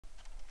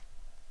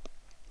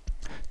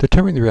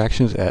Determine the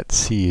reactions at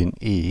C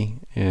and E,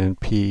 and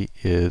P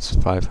is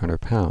 500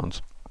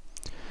 pounds.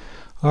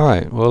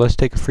 Alright, well, let's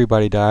take a free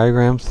body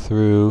diagram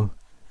through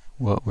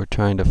what we're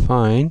trying to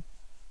find.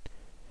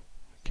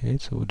 Okay,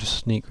 so we'll just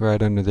sneak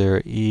right under there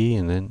at E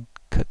and then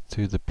cut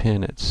through the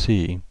pin at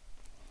C.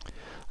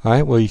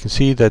 Alright, well, you can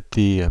see that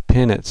the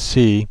pin at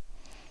C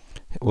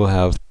will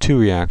have two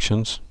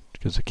reactions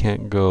because it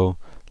can't go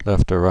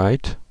left or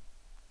right.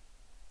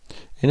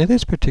 And in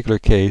this particular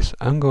case,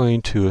 I'm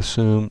going to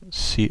assume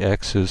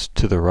Cx is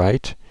to the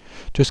right.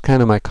 Just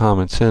kind of my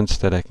common sense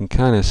that I can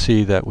kind of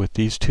see that with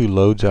these two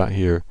loads out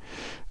here,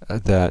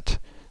 that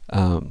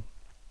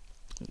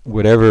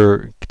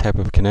whatever type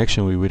of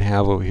connection we would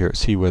have over here at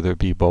C, whether it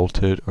be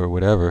bolted or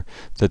whatever,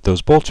 that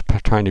those bolts are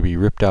trying to be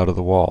ripped out of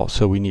the wall.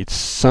 So we need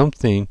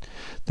something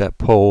that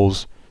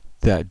pulls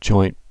that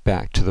joint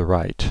back to the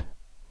right.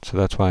 So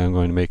that's why I'm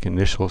going to make an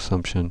initial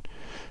assumption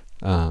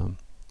in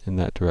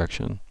that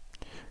direction.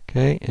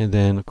 Okay, and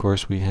then of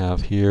course we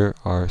have here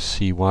our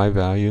Cy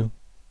value.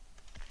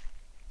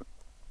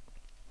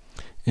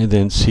 And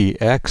then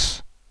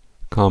Cx,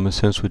 common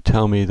sense would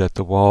tell me that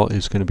the wall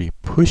is going to be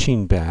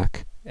pushing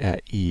back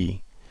at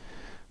E.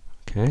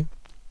 Okay,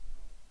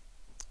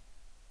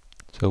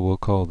 so we'll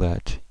call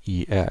that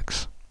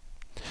Ex.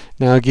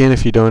 Now again,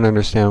 if you don't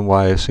understand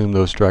why I assume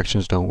those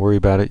directions, don't worry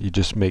about it. You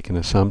just make an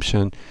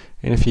assumption,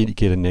 and if you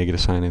get a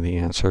negative sign in the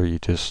answer, you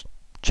just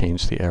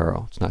change the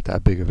arrow. It's not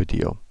that big of a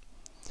deal.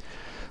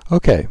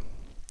 Okay,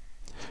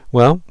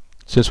 well,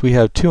 since we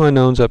have two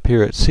unknowns up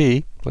here at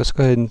C, let's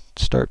go ahead and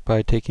start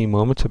by taking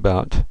moments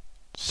about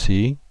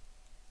C.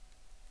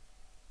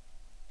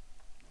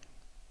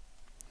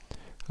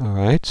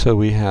 Alright, so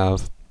we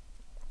have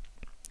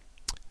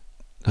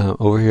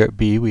over here at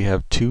B we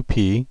have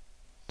 2P.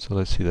 So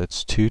let's see,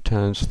 that's 2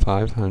 times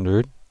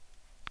 500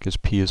 because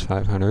P is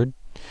 500.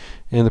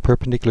 And the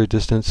perpendicular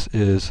distance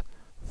is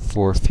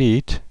 4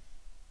 feet.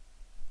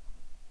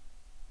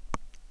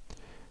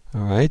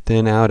 Alright,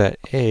 then out at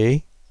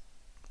A,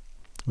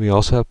 we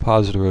also have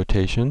positive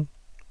rotation.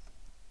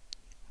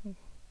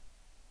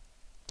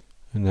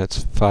 And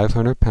that's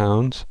 500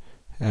 pounds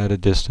at a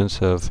distance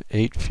of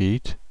 8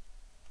 feet.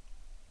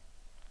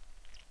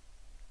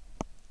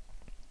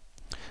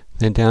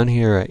 Then down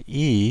here at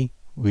E,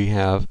 we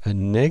have a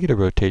negative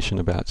rotation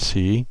about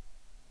C.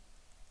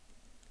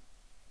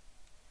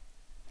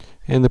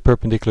 And the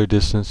perpendicular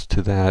distance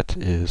to that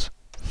is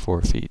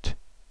 4 feet.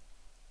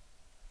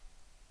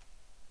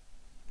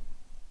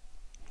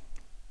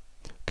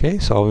 Okay,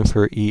 solving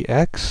for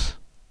Ex,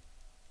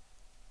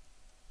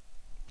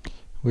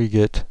 we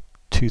get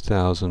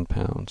 2,000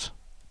 pounds.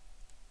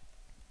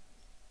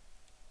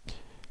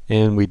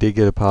 And we did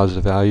get a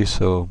positive value,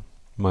 so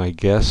my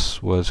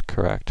guess was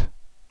correct.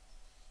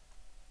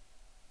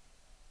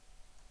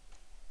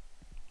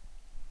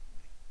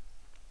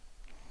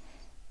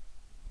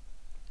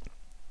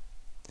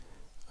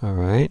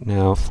 Alright,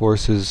 now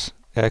forces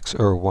X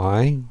or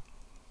Y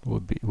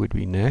would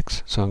be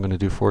next, so I'm going to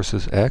do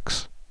forces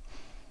X.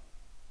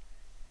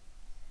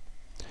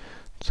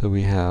 So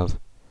we have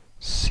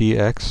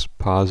Cx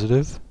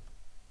positive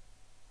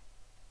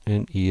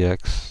and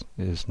Ex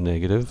is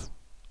negative.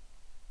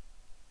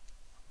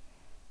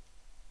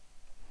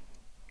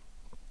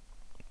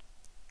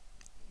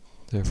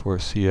 Therefore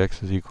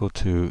Cx is equal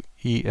to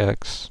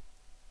Ex.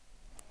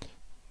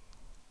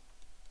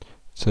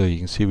 So you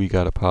can see we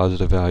got a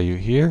positive value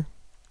here.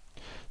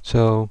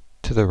 So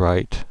to the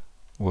right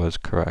was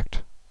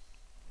correct.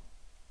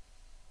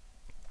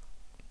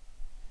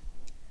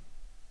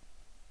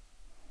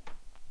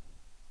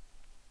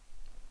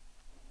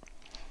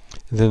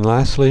 And then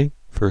lastly,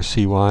 for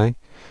Cy,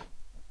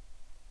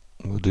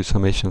 we'll do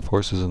summation of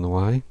forces in the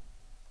Y.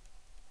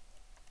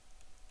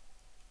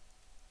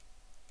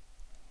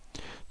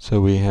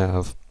 So we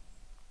have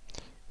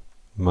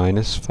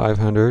minus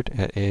 500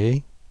 at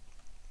A,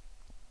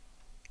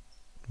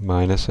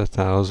 minus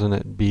 1,000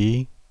 at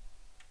B,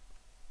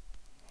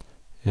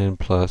 and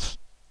plus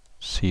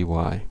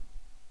Cy.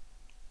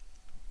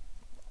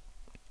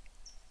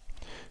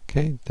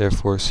 Okay,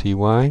 therefore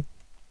Cy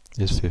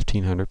is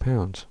 1,500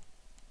 pounds.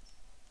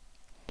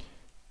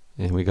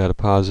 And we got a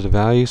positive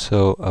value,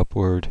 so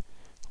upward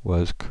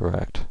was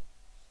correct.